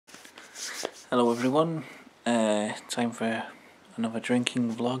Hello everyone, time for another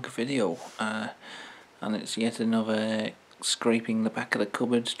drinking vlog video, and it's yet another scraping the back of the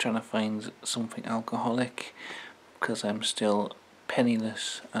cupboard trying to find something alcoholic because I'm still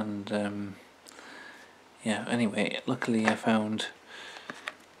penniless. And yeah, anyway, luckily I found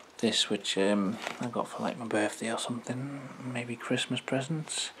this, which I got for like my birthday or something, maybe Christmas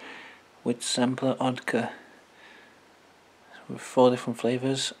presents, with sampler Oddka with 4 different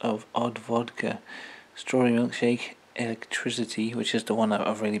flavours of odd vodka, strawberry milkshake, electricity, which is the one that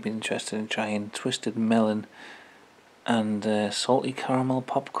I've really been interested in trying, twisted melon, and salty caramel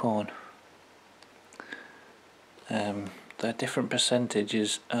popcorn. They're different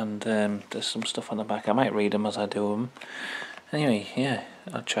percentages, and there's some stuff on the back. I might read them as I do them. Anyway, yeah,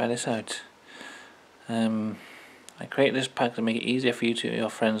 I'll try this out. I created this pack to make it easier for you and your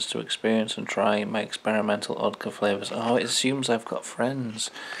friends to experience and try my experimental Oddka flavours. Oh, it assumes I've got friends,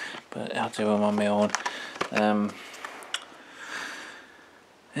 but I'll do them on my own.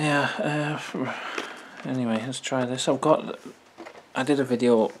 Anyway, let's try this. I did a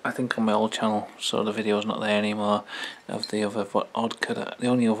video, I think, on my old channel, so the video's not there anymore, of the other Oddka. The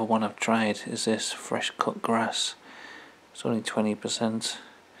only other one I've tried is this fresh cut grass. It's only 20%.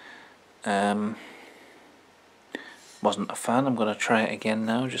 Wasn't a fan. I'm going to try it again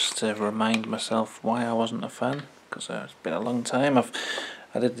now just to remind myself why I wasn't a fan, because it's been a long time.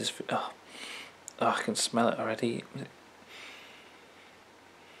 I did this. Oh, I can smell it already.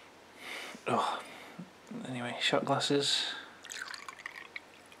 Oh, anyway, shot glasses.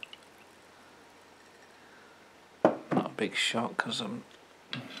 Not a big shot because I'm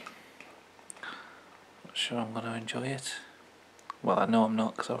not sure I'm going to enjoy it. Well, I know I'm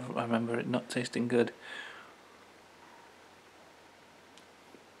not, because I remember it not tasting good.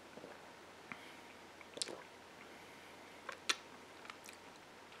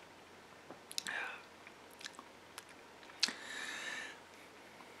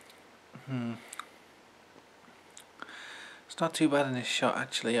 It's not too bad in this shot,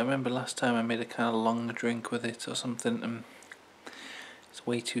 actually. I remember last time I made a kind of long drink with it or something, and it's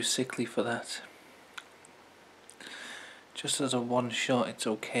way too sickly for that. Just as a one shot, it's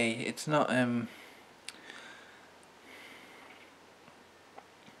okay. It's not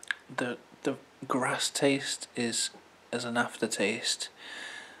the grass taste is as an aftertaste,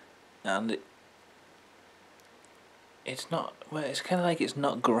 and it's not, well, it's kind of like it's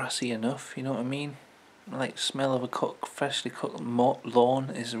not grassy enough, you know what I mean? Like, smell of a freshly cooked lawn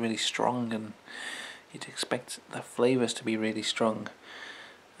is really strong, and you'd expect the flavours to be really strong.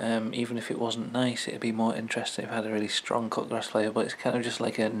 Even if it wasn't nice, it'd be more interesting if it had a really strong cut grass flavour, but it's kind of just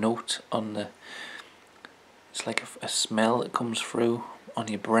like a note on the, it's like a smell that comes through on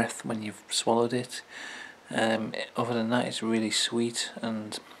your breath when you've swallowed it. Other than that, it's really sweet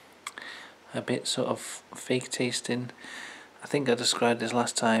and a bit sort of fake tasting. I think I described this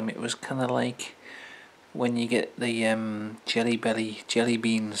last time. It was kind of like when you get the jelly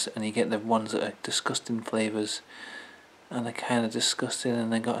beans, and you get the ones that are disgusting flavours, and they're kind of disgusting,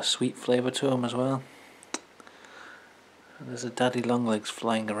 and they got a sweet flavour to them as well. And there's a daddy longlegs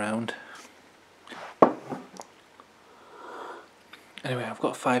flying around. Anyway, I've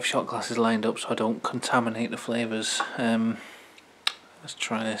got 5 shot glasses lined up so I don't contaminate the flavours. Let's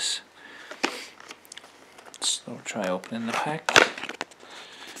try this. So I'll try opening the pack.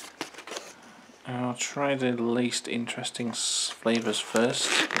 I'll try the least interesting flavours first,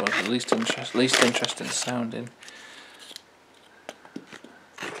 or the least interesting sounding.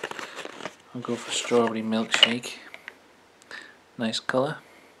 I'll go for strawberry milkshake. Nice colour.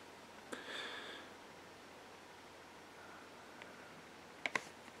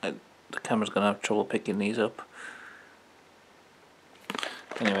 The camera's going to have trouble picking these up.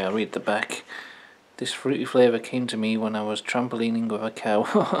 Anyway, I'll read the back. This fruity flavour came to me when I was trampolining with a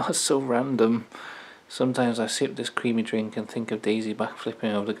cow. So random. Sometimes I sip this creamy drink and think of Daisy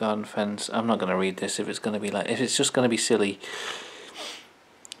backflipping over the garden fence. I'm not going to read this if it's going to be like, if it's just going to be silly.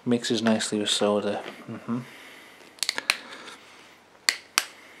 Mixes nicely with soda.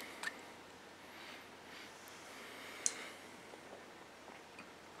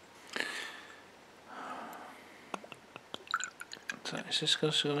 So is this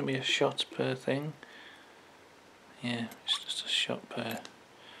just going to be a shot per thing? Yeah, it's just a shot per.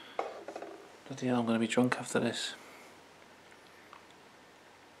 Bloody hell, I'm going to be drunk after this.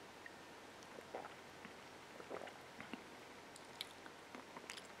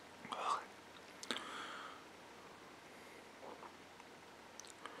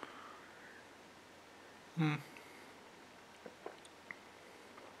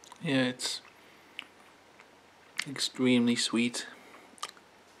 Yeah, it's extremely sweet.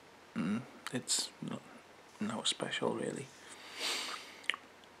 it's not special really.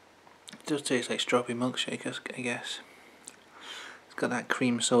 It does taste like strawberry milkshake, I guess. It's got that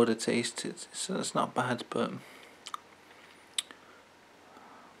cream soda taste. It's not bad, but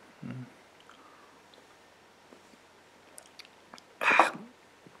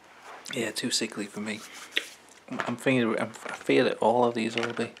yeah, too sickly for me. I feel that all of these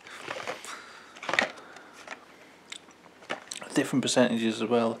will be different percentages as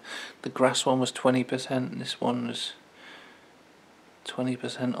well. The grass one was 20%, this one was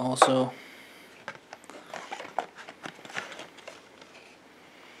 20% also.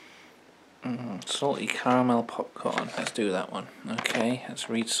 Salty caramel popcorn, let's do that one. Okay, let's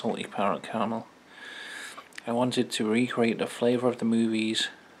read salty caramel. I wanted to recreate the flavour of the movies,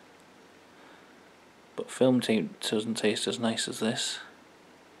 but film doesn't taste as nice as this.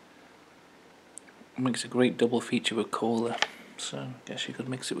 It makes a great double feature with cola, so I guess you could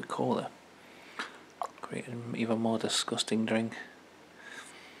mix it with cola. Create an even more disgusting drink.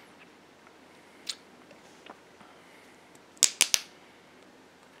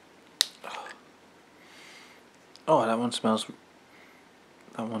 Oh, that one smells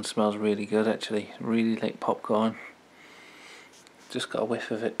really good actually. Really like popcorn. Just got a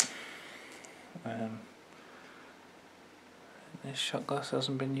whiff of it. This shot glass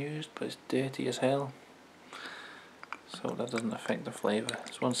hasn't been used, but it's dirty as hell, so that doesn't affect the flavour.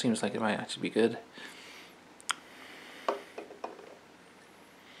 This one seems like it might actually be good.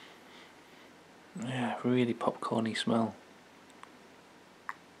 Yeah, really popcorny smell.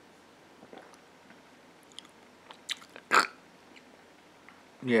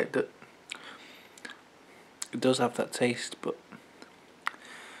 Yeah, it does have that taste, but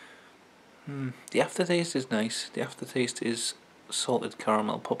the aftertaste is nice. The aftertaste is salted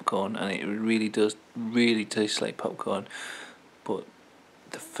caramel popcorn, and it really does taste like popcorn. But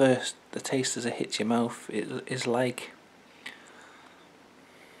the taste as it hits your mouth is like,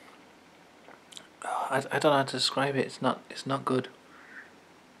 I don't know how to describe it. It's not good.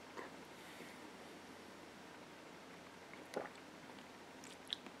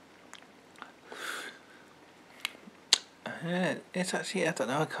 It's actually, I don't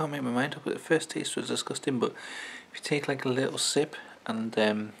know, I can't make my mind up. But the first taste was disgusting, but if you take like a little sip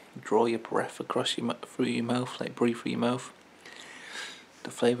and draw your breath across through your mouth, like breathe through your mouth,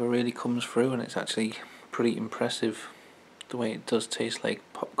 the flavour really comes through, and it's actually pretty impressive the way it does taste like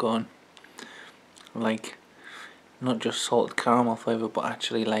popcorn. Like, not just salted caramel flavour, but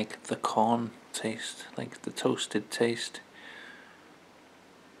actually like the corn taste, like the toasted taste.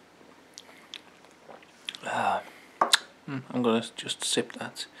 I'm gonna just sip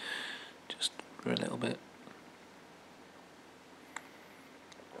that just for a little bit.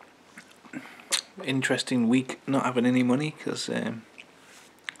 Interesting week not having any money, because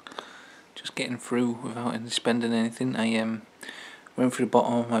just getting through without spending anything. I went through the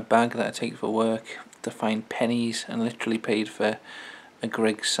bottom of my bag that I take for work to find pennies, and literally paid for a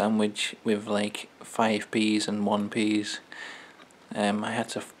Greggs sandwich with like 5p's and 1p's. I had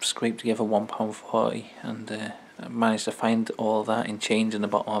to scrape together £1.40, and I managed to find all that in change in the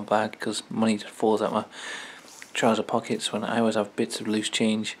bottom of my bag, because money just falls out my trouser pockets when I always have bits of loose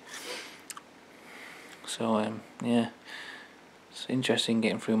change. So yeah, it's interesting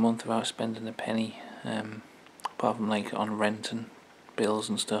getting through a month without spending a penny, apart from like on rent and bills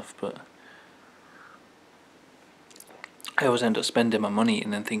and stuff. But I always end up spending my money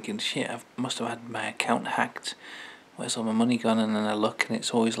and then thinking, shit, I must have had my account hacked. Where's all my money gone? And then I look, and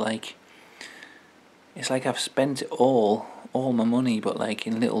it's always like, it's like I've spent it all my money, but like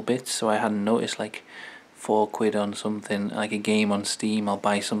in little bits, so I hadn't noticed. Like £4 on something, like a game on Steam, I'll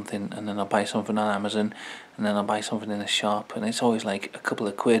buy something, and then I'll buy something on Amazon, and then I'll buy something in a shop, and it's always like a couple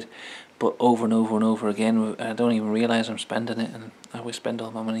of quid, but over and over and over again. I don't even realise I'm spending it, and I always spend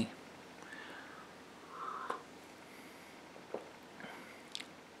all my money.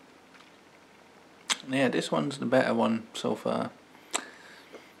 Yeah, this one's the better one so far.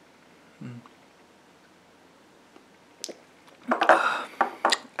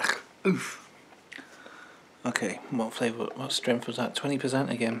 Oof. Okay, what flavour, what strength was that? 20%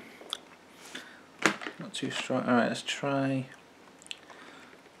 again. Not too strong. Alright, let's try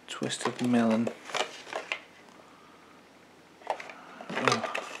twisted melon.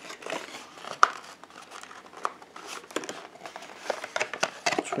 Oh.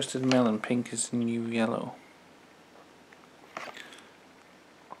 Twisted melon, pink is the new yellow.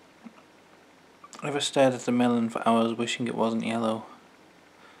 Ever stared at the melon for hours wishing it wasn't yellow?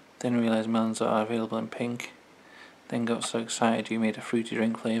 Then realised melons are available in pink. Then got so excited you made a fruity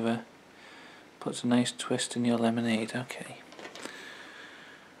drink flavour. Puts a nice twist in your lemonade. Okay.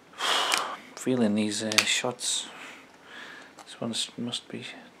 feeling these shots. This one must be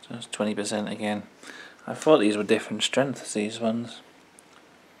 20% again. I thought these were different strengths, these ones.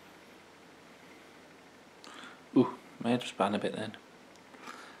 Ooh, my head was bang a bit then.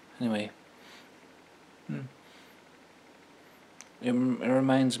 Anyway. It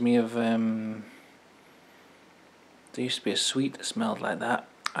reminds me of, there used to be a sweet that smelled like that.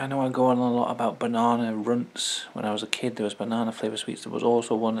 I know I go on a lot about banana runts. When I was a kid there was banana flavour sweets. There was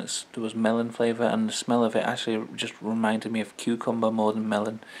also one there was melon flavour, and the smell of it actually just reminded me of cucumber more than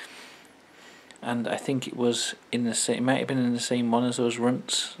melon. And I think it was in the same, it might have been in the same one as those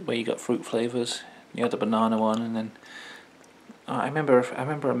runts where you got fruit flavours. You had the banana one, and then I remember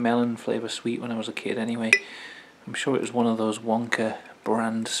a melon flavour sweet when I was a kid anyway. I'm sure it was one of those Wonka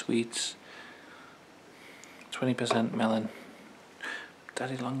brand sweets. 20% melon.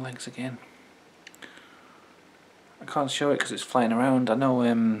 Daddy long legs again. I can't show it because it's flying around. I know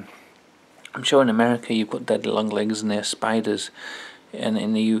I'm sure in America you've got daddy long legs and they're spiders, and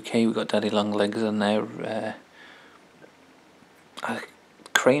in the UK we've got daddy long legs and they're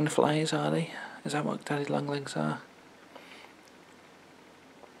crane flies, are they? Is that what daddy long legs are?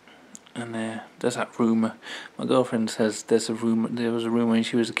 And there's that rumour. My girlfriend says there was a rumour when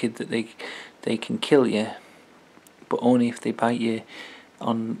she was a kid that they can kill you, but only if they bite you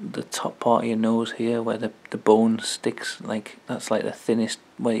on the top part of your nose here, where the bone sticks. Like that's like the thinnest,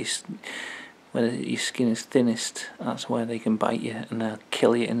 where your skin is thinnest. That's where they can bite you, and they'll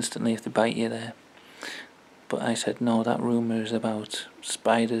kill you instantly if they bite you there. But I said no, that rumour is about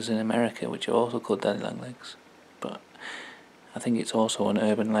spiders in America, which are also called daddy long legs. But I think it's also an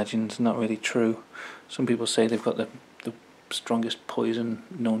urban legend, not really true. Some people say they've got the strongest poison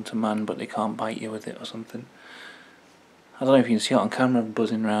known to man, but they can't bite you with it or something. I don't know if you can see it on camera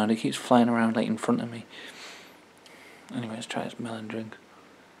buzzing around. It keeps flying around like in front of me. Anyway, let's try this melon drink.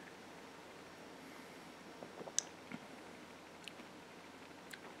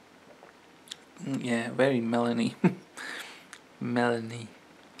 Yeah, very melony. Melony.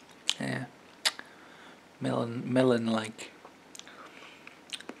 Yeah. Melon-like.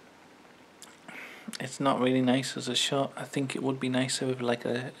 It's not really nice as a shot. I think it would be nicer with like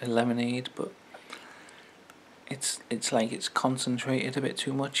a lemonade, but it's like it's concentrated a bit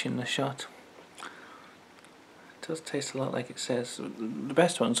too much in the shot. It does taste a lot like it says. The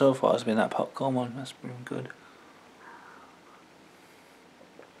best one so far has been that popcorn one. That's been good.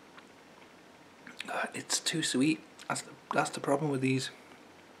 It's too sweet. That's the problem with these.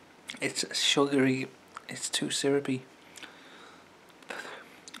 It's sugary. It's too syrupy.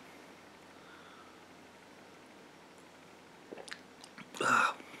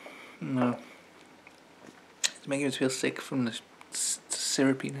 No. It's making me feel sick from the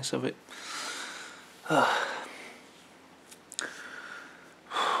syrupiness of it. Oh,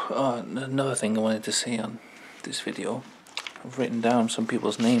 another thing I wanted to say on this video. I've written down some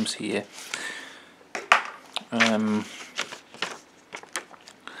people's names here.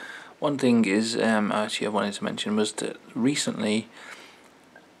 One thing is, actually I wanted to mention was that recently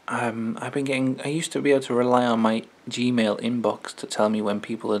I've been getting, I used to be able to rely on my Gmail inbox to tell me when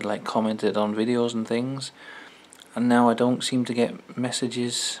people had like commented on videos and things, and now I don't seem to get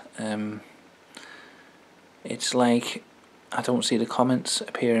messages. It's like I don't see the comments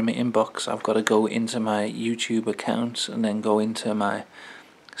appear in my inbox. I've got to go into my YouTube account and then go into my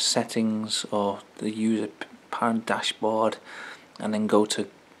settings or the user parent dashboard and then go to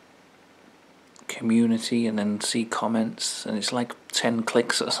community and then see comments, and it's like 10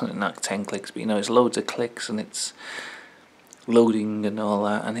 clicks or something. Not 10 clicks, but you know, it's loads of clicks and it's loading and all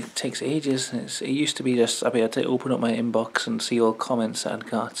that, and it takes ages. It used to be just I'd be able to open up my inbox and see all comments that I'd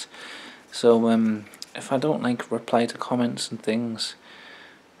got. So if I don't like reply to comments and things,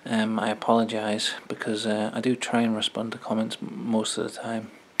 I apologise, because I do try and respond to comments most of the time,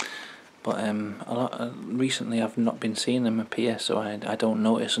 but recently I've not been seeing them appear, so I don't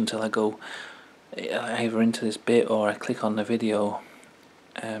notice until I go either into this bit or I click on the video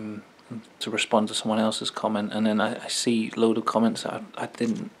to respond to someone else's comment, and then I see a load of comments that I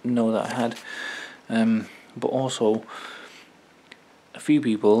didn't know that I had. But also a few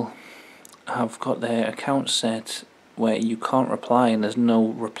people have got their accounts set where you can't reply and there's no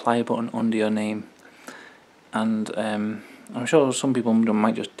reply button under your name, and I'm sure some people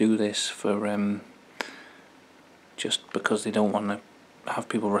might just do this for just because they don't want to have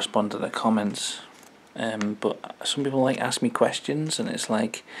people respond to their comments, but some people like ask me questions and it's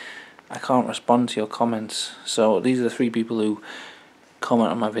like I can't respond to your comments. So these are the 3 people who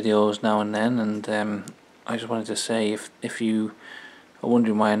comment on my videos now and then, and I just wanted to say, if you are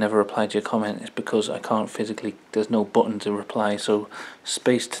wondering why I never reply to your comment, it's because I can't physically, there's no button to reply. So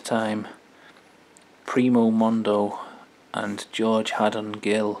space to time Primo Mondo and George Haddon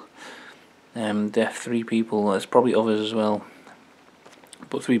Gill. They're 3 people. There's probably others as well,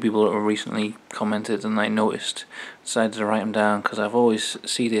 but 3 people that have recently commented, and I noticed, decided to write them down because I've always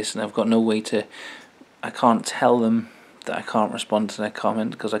see this and I've got no way to. I can't tell them that I can't respond to their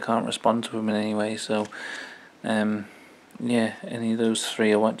comment because I can't respond to them in any way. So, yeah, any of those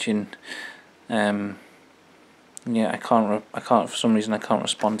 3 are watching. Yeah, I can't for some reason I can't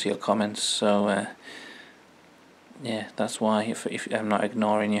respond to your comments. So, yeah, that's why. If I'm not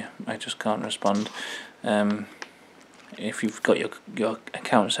ignoring you, I just can't respond. If you've got your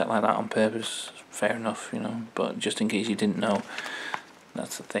account set like that on purpose, fair enough, you know. But just in case you didn't know,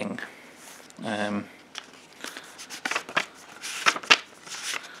 that's the thing. I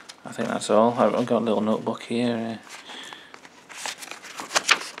think that's all. I've got a little notebook here.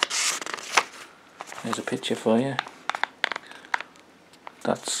 There's a picture for you.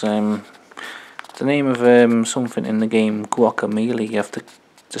 That's the name of something in the game Guacamelee. You have to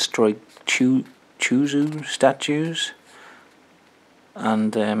destroy Chuzu statues,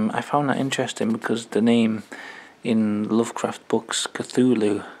 and I found that interesting because the name in Lovecraft books,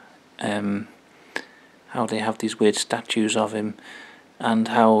 Cthulhu, how they have these weird statues of him, and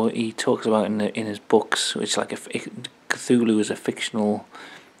how he talks about in his books, which like Cthulhu is a fictional,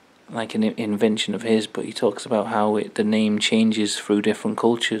 like an invention of his, but he talks about how the name changes through different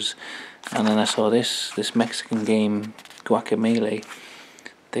cultures. And then I saw this Mexican game Guacamelee.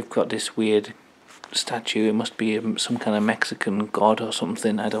 They've got this weird statue. It must be some kind of Mexican god or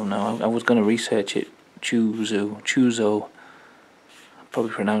something. I don't know. I was going to research it. Chuzo. I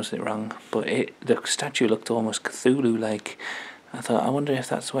probably pronounced it wrong, but the statue looked almost Cthulhu-like. I thought, I wonder if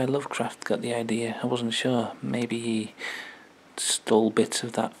that's where Lovecraft got the idea. I wasn't sure. Maybe he stole bits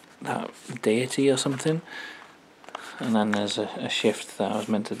of that deity or something. And then there's a shift that I was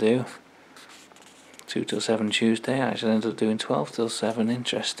meant to do. 2 till 7 Tuesday. I actually ended up doing 12 till 7.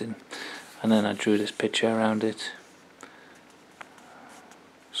 Interesting. And then I drew this picture around it.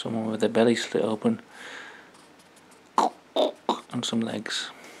 Someone with their belly slit open. And some legs.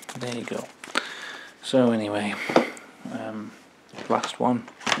 There you go. So anyway, last one.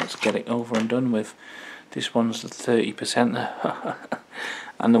 Let's get it over and done with. This one's the 30%er.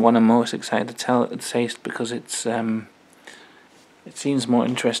 And the one I'm most excited to taste because it seems more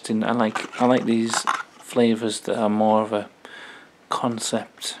interesting. I like these flavours that are more of a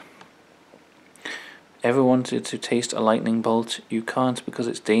concept. Ever wanted to taste a lightning bolt? You can't because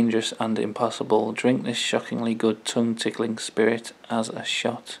it's dangerous and impossible. Drink this shockingly good tongue-tickling spirit as a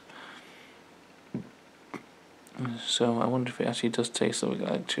shot. So I wonder if it actually does taste like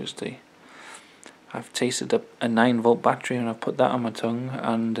electricity. I've tasted a 9-volt battery and I've put that on my tongue,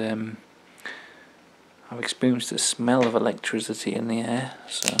 and I've experienced the smell of electricity in the air,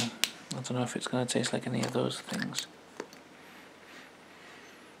 so I don't know if it's going to taste like any of those things.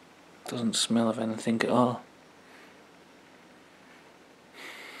 Doesn't smell of anything at all.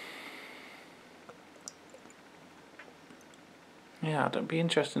 Yeah, it'd be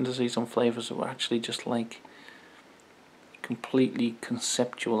interesting to see some flavours that were actually just like completely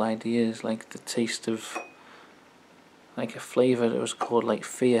conceptual ideas, like the taste of like a flavour that was called like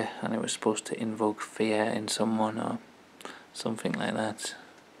fear, and it was supposed to invoke fear in someone or something like that.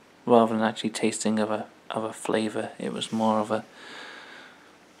 Rather than actually tasting of a flavour, it was more of a,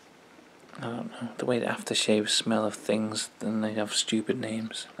 I don't know, the way the aftershaves smell of things, then they have stupid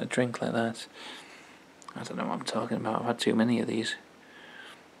names. A drink like that. I don't know what I'm talking about. I've had too many of these.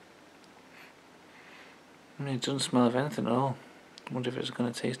 I mean, it doesn't smell of anything at all. I wonder if it's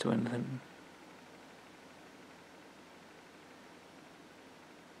going to taste of anything.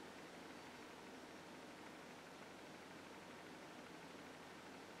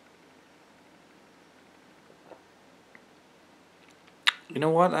 You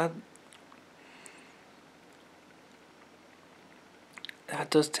know what? That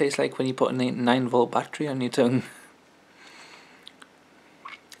does taste like when you put a 9-volt battery on your tongue.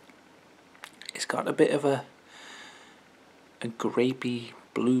 It's got a bit of a grapey,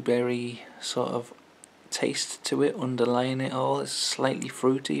 blueberry sort of taste to it, underlying it all. It's slightly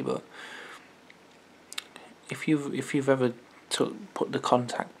fruity, but if you've ever put the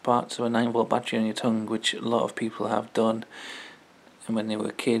contact parts of a 9-volt battery on your tongue, which a lot of people have done, and when they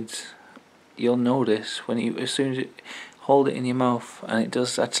were kids, you'll notice when as soon as you hold it in your mouth, and it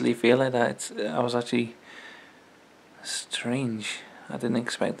does actually feel like that. I was actually strange. I didn't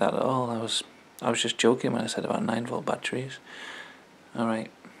expect that at all. I was just joking when I said about 9-volt batteries.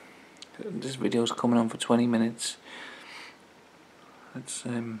 Alright, this video's coming on for 20 minutes. Let's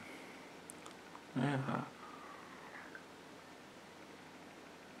yeah.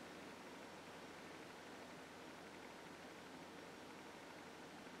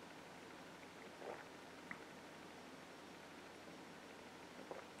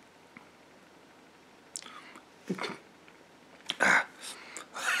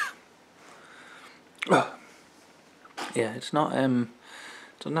 Yeah, it's not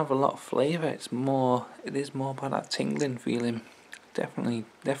doesn't have a lot of flavour. It is more about that tingling feeling.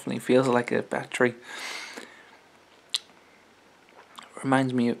 Definitely feels like a battery.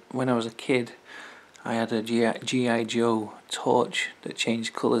 Reminds me of when I was a kid. I had a GI Joe torch that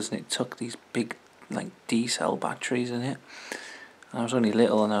changed colours, and it took these big like D-cell batteries in it. And I was only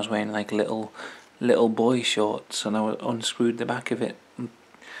little, and I was wearing like little boy shorts, and I unscrewed the back of it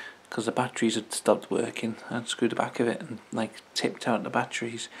because the batteries had stopped working. I unscrewed the back of it and like tipped out the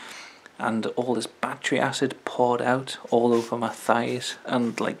batteries, and all this battery acid poured out all over my thighs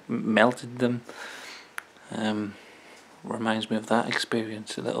and like melted them. Reminds me of that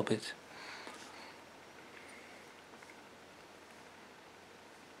experience a little bit.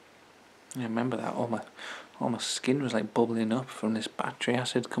 I remember that all my skin was like bubbling up from this battery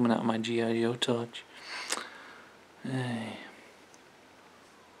acid coming out of my GI Joe torch.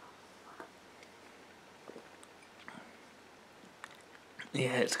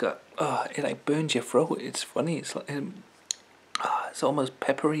 Yeah, it's got it like burns your throat. It's funny. It's like it's almost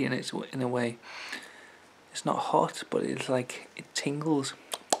peppery in a way. It's not hot, but it's like it tingles.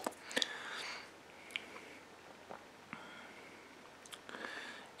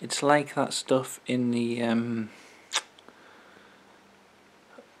 It's like that stuff in the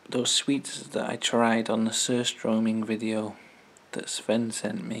those sweets that I tried on the surströmming video that Sven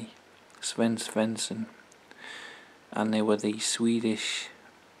sent me, Sven Svensson, and they were the Swedish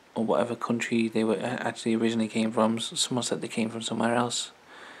or whatever country they were actually originally came from. Someone said they came from somewhere else,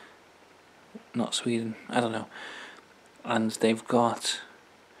 not Sweden, I don't know. And they've got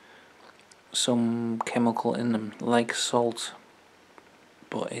some chemical in them like salt,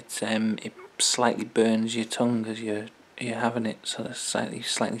 but it slightly burns your tongue as you're having it, so it's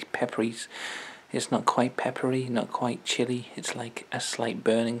slightly peppery. It's not quite peppery, not quite chilly. It's like a slight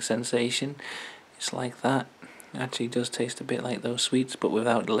burning sensation. It's like that. It actually does taste a bit like those sweets, but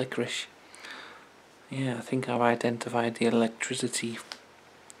without the licorice. Yeah, I think I've identified the electricity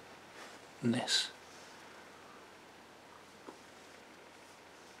in this.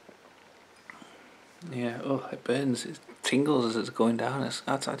 Yeah, oh, it burns, it tingles as it's going down.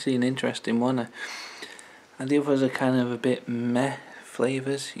 That's actually an interesting one. And the others are kind of a bit meh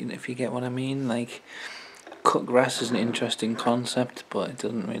flavours, you know, if you get what I mean. Like, cut grass is an interesting concept, but it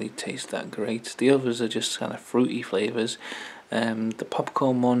doesn't really taste that great. The others are just kind of fruity flavours. The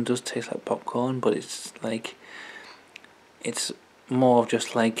popcorn one does taste like popcorn, but it's more of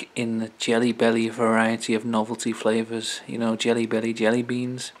just like in the Jelly Belly variety of novelty flavours. You know, Jelly Belly jelly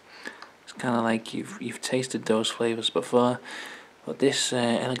beans. It's kind of like you've tasted those flavours before, but this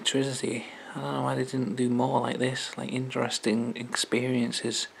electricity, I don't know why they didn't do more like this, like interesting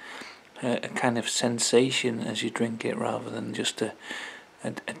experiences, a kind of sensation as you drink it rather than just a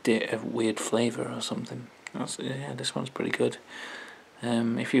weird flavour or something. Yeah, this one's pretty good.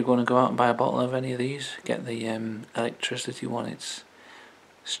 If you're going to go out and buy a bottle of any of these, get the electricity one. It's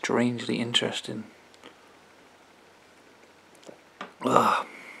strangely interesting. Ugh.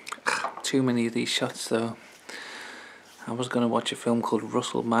 Too many of these shots though. I was going to watch a film called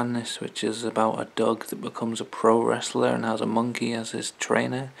Russell Madness, which is about a dog that becomes a pro wrestler and has a monkey as his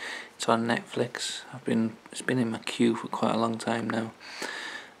trainer. It's on Netflix. It's been in my queue for quite a long time now.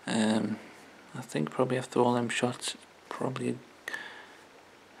 I think probably after all them shots, probably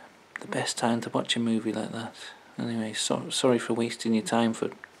the best time to watch a movie like that. Anyway, sorry for wasting your time for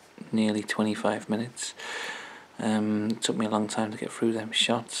nearly 25 minutes. It took me a long time to get through them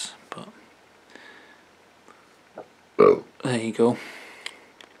shots, but there you go.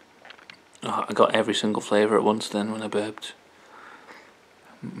 Oh, I got every single flavour at once then when I burped.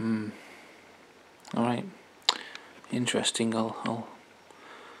 Alright, interesting. I'll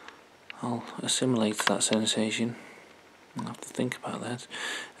assimilate that sensation. I'll have to think about that.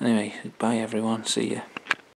 Anyway, bye everyone, see ya.